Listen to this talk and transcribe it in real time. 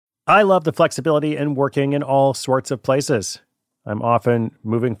I love the flexibility in working in all sorts of places. I'm often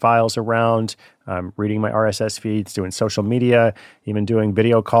moving files around, reading my RSS feeds, doing social media, even doing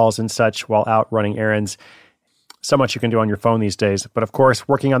video calls and such while out running errands. So much you can do on your phone these days. But of course,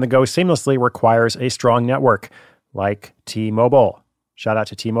 working on the go seamlessly requires a strong network, like T-Mobile. Shout out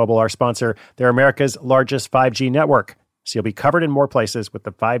to T-Mobile, our sponsor. They're America's largest 5G network, so you'll be covered in more places with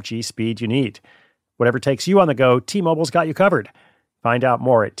the 5G speed you need. Whatever takes you on the go, T-Mobile's got you covered. Find out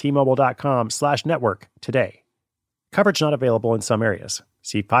more at T-Mobile.com/network today. Coverage not available in some areas.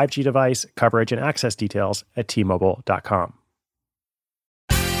 See 5G device, coverage, and access details at T-Mobile.com.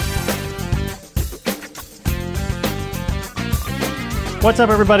 What's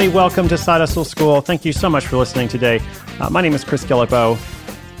up, everybody? Welcome to Side Hustle School. Thank you so much for listening today. My name is Chris Guillebeau.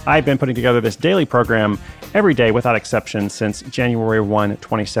 I've been putting together this daily program every day without exception since January 1,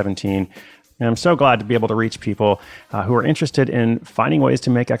 2017. And I'm so glad to be able to reach people who are interested in finding ways to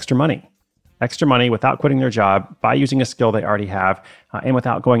make extra money. Extra money without quitting their job, by using a skill they already have, and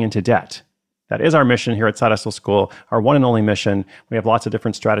without going into debt. That is our mission here at Side Hustle School, our one and only mission. We have lots of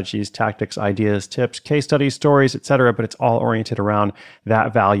different strategies, tactics, ideas, tips, case studies, stories, etc., but it's all oriented around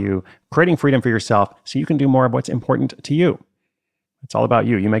that value, creating freedom for yourself so you can do more of what's important to you. It's all about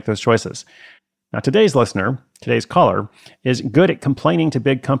you. You make those choices. Now, today's listener, today's caller, is good at complaining to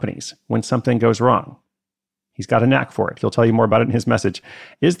big companies when something goes wrong. He's got a knack for it. He'll tell you more about it in his message.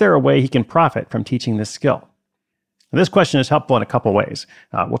 Is there a way he can profit from teaching this skill? And this question is helpful in a couple ways.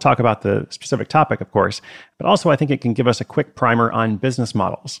 We'll talk about the specific topic, of course, but also I think it can give us a quick primer on business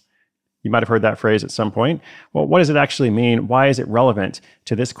models. You might have heard that phrase at some point. Well, what does it actually mean? Why is it relevant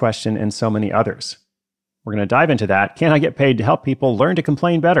to this question and so many others? We're going to dive into that. Can I get paid to help people learn to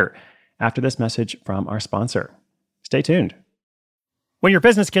complain better? After this message from our sponsor. Stay tuned. When your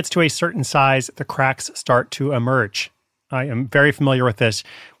business gets to a certain size, the cracks start to emerge. I am very familiar with this.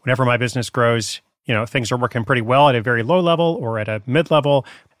 Whenever my business grows, things are working pretty well at a very low level or at a mid-level.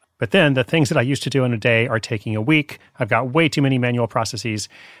 But then the things that I used to do in a day are taking a week. I've got way too many manual processes.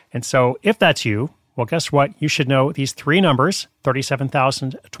 And so if that's you, well, guess what? You should know these three numbers,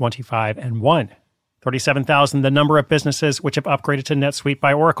 37,000, 25, and 1. 37,000, the number of businesses which have upgraded to NetSuite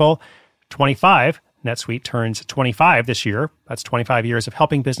by Oracle. 25, NetSuite turns 25 this year. That's 25 years of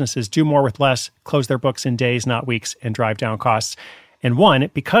helping businesses do more with less, close their books in days, not weeks, and drive down costs. And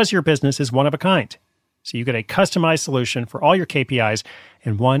 1, because your business is one of a kind. So you get a customized solution for all your KPIs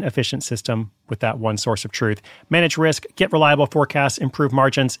in one efficient system with that one source of truth. Manage risk, get reliable forecasts, improve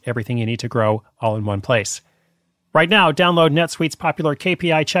margins, everything you need to grow all in one place. Right now, download NetSuite's popular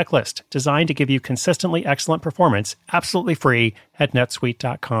KPI checklist, designed to give you consistently excellent performance, absolutely free at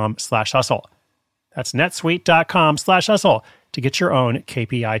netsuite.com/hustle. That's netsuite.com/hustle to get your own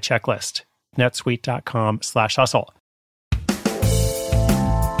KPI checklist. netsuite.com/hustle.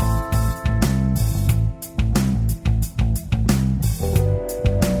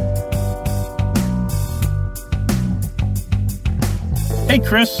 Hey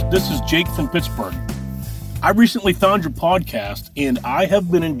Chris, this is Jake from Pittsburgh. I recently found your podcast, and I have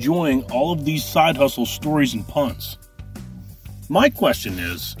been enjoying all of these side hustle stories and puns. My question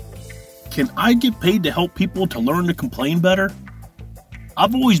is, can I get paid to help people to learn to complain better?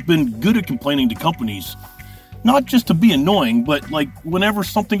 I've always been good at complaining to companies, not just to be annoying, but like whenever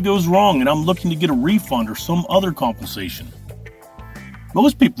something goes wrong and I'm looking to get a refund or some other compensation.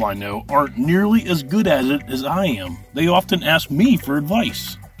 Most people I know aren't nearly as good at it as I am. They often ask me for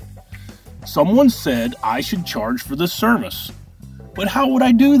advice. Someone said I should charge for this service, but how would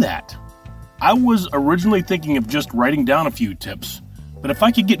I do that? I was originally thinking of just writing down a few tips, but if I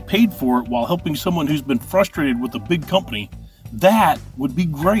could get paid for it while helping someone who's been frustrated with a big company, that would be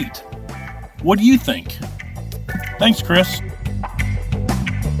great. What do you think? Thanks, Chris.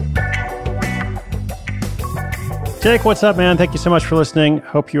 Jake, what's up, man? Thank you so much for listening.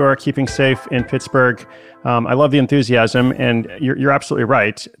 Hope you are keeping safe in Pittsburgh. I love the enthusiasm, and you're absolutely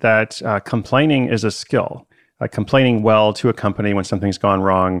right that complaining is a skill. Complaining well to a company when something's gone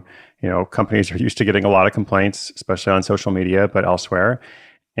wrong. Companies are used to getting a lot of complaints, especially on social media, but elsewhere.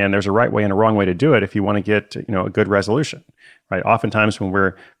 And there's a right way and a wrong way to do it if you want to get, a good resolution, right? Oftentimes when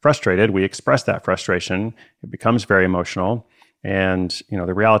we're frustrated, we express that frustration. It becomes very emotional. And,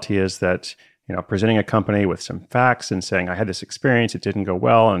 the reality is that, presenting a company with some facts and saying, I had this experience, it didn't go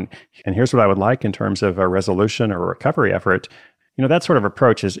well, and here's what I would like in terms of a resolution or a recovery effort, that sort of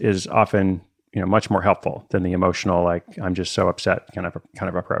approach is often, much more helpful than the emotional, like, I'm just so upset kind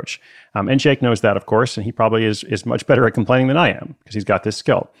of approach. And Jake knows that, of course, and he probably is much better at complaining than I am because he's got this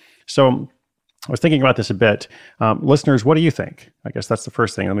skill. So I was thinking about this a bit. Listeners, what do you think? I guess that's the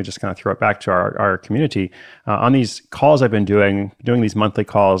first thing. Let me just kind of throw it back to our community. On these calls I've been doing these monthly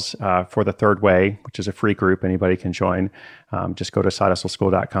calls for the Third Way, which is a free group anybody can join. Just go to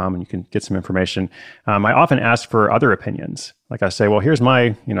sidehustleschool.com and you can get some information. I often ask for other opinions. Like I say, well, here's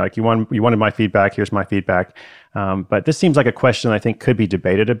my, like you wanted my feedback, here's my feedback. But this seems like a question I think could be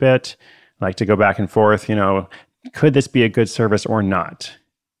debated a bit, like to go back and forth, could this be a good service or not?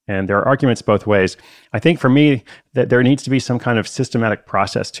 And there are arguments both ways. I think for me that there needs to be some kind of systematic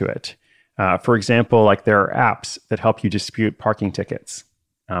process to it. For example, like there are apps that help you dispute parking tickets.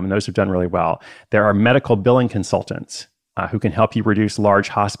 And those have done really well. There are medical billing consultants who can help you reduce large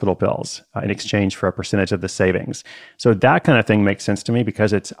hospital bills in exchange for a percentage of the savings. So that kind of thing makes sense to me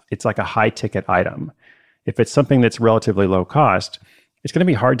because it's like a high ticket item. If it's something that's relatively low cost, it's going to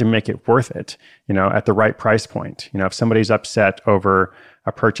be hard to make it worth it, at the right price point. If somebody's upset over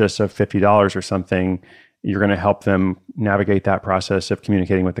a purchase of $50 or something, you're going to help them navigate that process of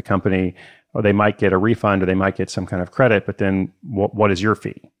communicating with the company, or they might get a refund or they might get some kind of credit, but then what is your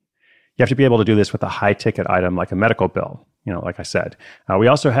fee? You have to be able to do this with a high ticket item like a medical bill, like I said. We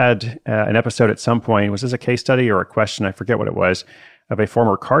also had an episode at some point, was this a case study or a question? I forget what it was, of a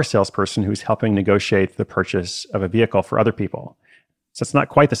former car salesperson who's helping negotiate the purchase of a vehicle for other people. So it's not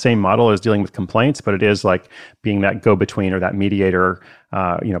quite the same model as dealing with complaints, but it is like being that go-between or that mediator,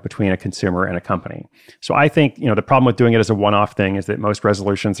 between a consumer and a company. So I think, the problem with doing it as a one-off thing is that most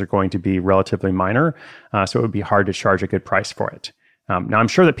resolutions are going to be relatively minor. So it would be hard to charge a good price for it. Now, I'm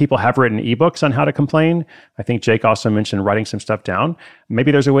sure that people have written ebooks on how to complain. I think Jake also mentioned writing some stuff down.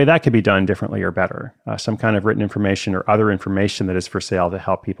 Maybe there's a way that could be done differently or better. Some kind of written information or other information that is for sale to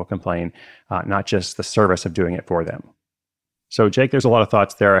help people complain, not just the service of doing it for them. So, Jake, there's a lot of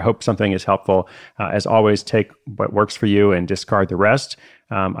thoughts there. I hope something is helpful. As always, take what works for you and discard the rest.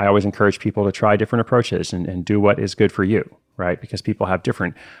 I always encourage people to try different approaches and do what is good for you, right? Because people have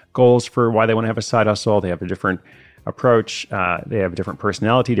different goals for why they want to have a side hustle. They have a different approach. They have a different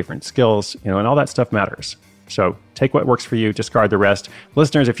personality, different skills, and all that stuff matters. So take what works for you, discard the rest.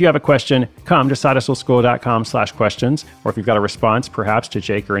 Listeners, if you have a question, come to sidehustleschool.com/questions, or if you've got a response, perhaps to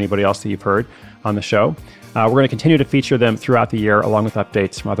Jake or anybody else that you've heard on the show. We're going to continue to feature them throughout the year, along with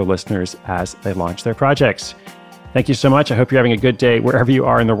updates from other listeners as they launch their projects. Thank you so much. I hope you're having a good day wherever you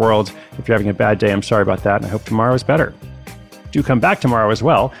are in the world. If you're having a bad day, I'm sorry about that, and I hope tomorrow is better. Do come back tomorrow as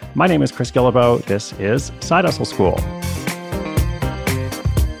well. My name is Chris Guillebeau. This is Side Hustle School.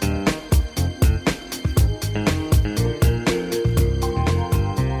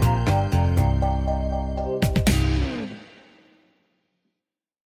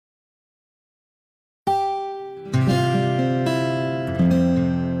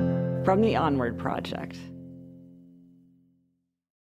 From the Onward Project.